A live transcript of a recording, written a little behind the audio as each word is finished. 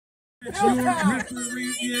Your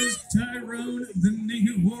referee is Tyrone, the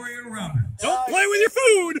Native Warrior Robert. Don't play with your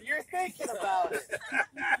food! You're thinking about it.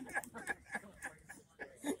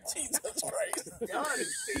 Jesus Christ.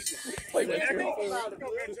 Play with your food.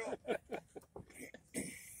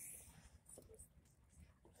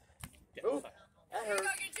 Ooh, that hurt. Go,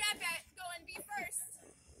 good job, guys. Go and be first.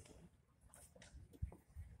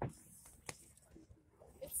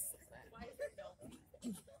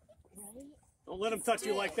 Don't let him touch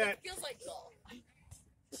you like that. Feels like golf. He's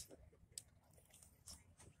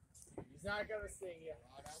not gonna sting you.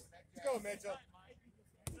 Let's go, Mitchell.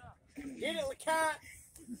 Get it, Lacat.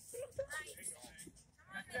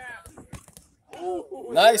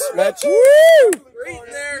 Nice, Mitch. Woo! Right in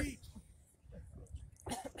there.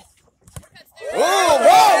 Oh,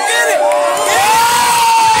 whoa, get it!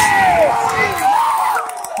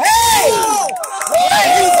 Hey!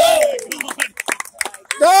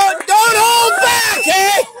 Don't hold back,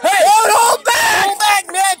 hey! Don't hold back! Hold back,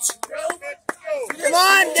 Mitch! Come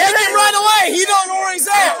on, get him right away. He don't know where he's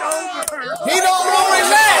at. He don't know where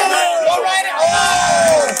he's at. Go right at.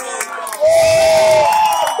 Oh!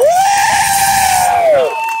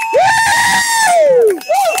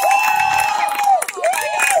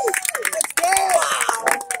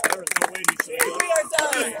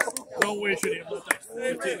 No way should he have let that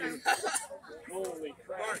continue. Holy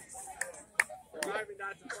crap.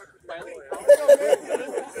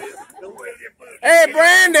 Hey,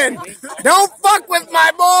 Brandon, don't fuck with my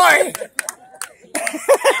boy.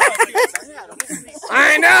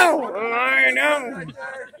 I know.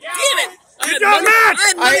 Get it. Good job, Matt! I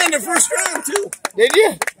had money in the first round, too. Did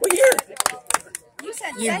you? What year? You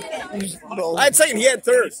said second. I had second, he had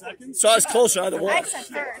third. So I was closer, I'd have won. I said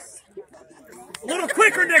first. A little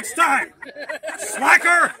quicker next time!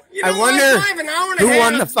 Slacker! You I know, wonder drive an hour and a who half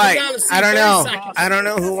won the to fight. down to see I don't 30 know. seconds. I don't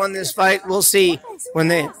know who won this fight. We'll see when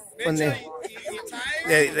they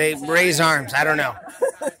raise arms. I don't know.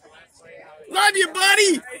 Love you, buddy.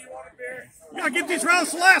 You gotta get these rounds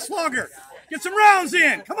to last longer. Get some rounds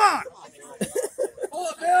in. Come on. Pull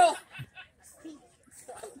it, Bill.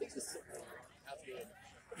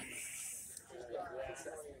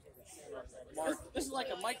 This is like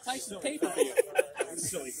a Mike Tyson pay-per-view.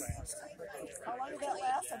 Silly fast. How long did that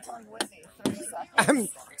last? I'm telling Whitney. 30 seconds.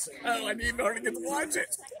 Oh, I need in order to get to watch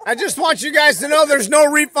it. I just want you guys to know there's no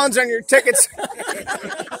refunds on your tickets.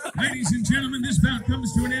 Ladies and gentlemen, this bout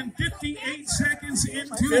comes to an end 58 seconds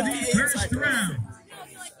into the first round.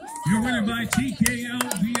 Your winner by TKO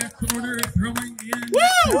via corner throwing in.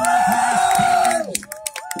 Woo!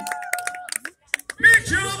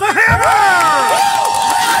 Mitchell The Hammer!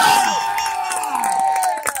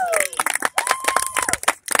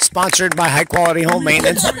 Sponsored by High Quality Home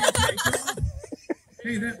Maintenance.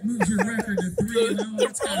 Hey, that moves your record to 3-0.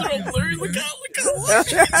 That's gotta feel pretty good.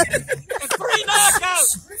 Three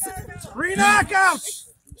knockouts. Three knockouts!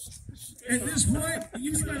 At this point,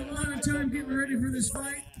 you spent a lot of time getting ready for this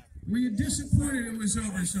fight. Were you disappointed it was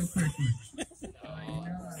over so quickly? I'm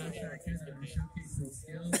not sure I could showcase some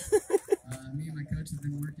skills. Me and my coach have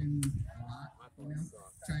been working a lot,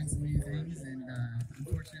 trying some new things, and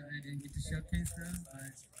unfortunately I didn't get to showcase them,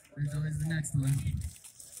 but there's always the next one.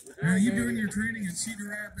 Now, you doing your training at Cedar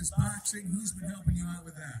Rapids Boxing. Who's been helping you out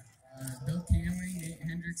with that? Bill Camley, Nate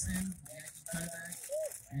Hendrickson, Yankee Cutback,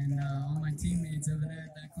 and all my teammates over there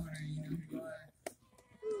at that corner, you know who you are.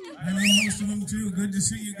 I know most of them too. Good to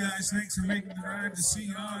see you guys. Thanks for making the drive to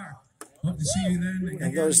CR. Hope to see you then.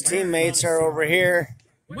 And those teammates are over here.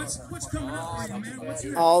 What's coming up for you, man? What's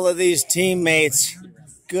your All of these teammates.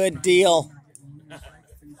 Good deal. And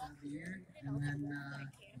then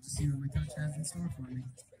just see what my coach has in store for me.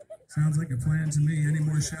 Sounds like a plan to me. Any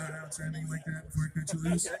more shout outs or anything like that before I cut you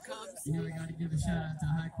loose? You know, I got to give a shout out to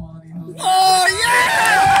High Quality Home. Oh,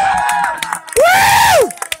 yeah! Woo!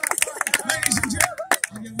 Ladies and gentlemen.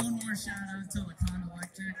 I'll give one more shout out to Lacan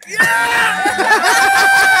Electric.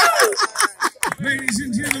 Ladies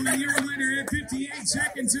and gentlemen, your winner at 58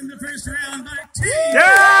 seconds in the first round by T.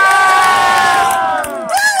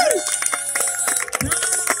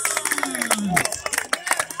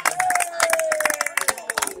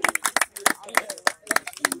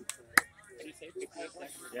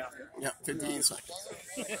 Yeah, 58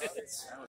 seconds.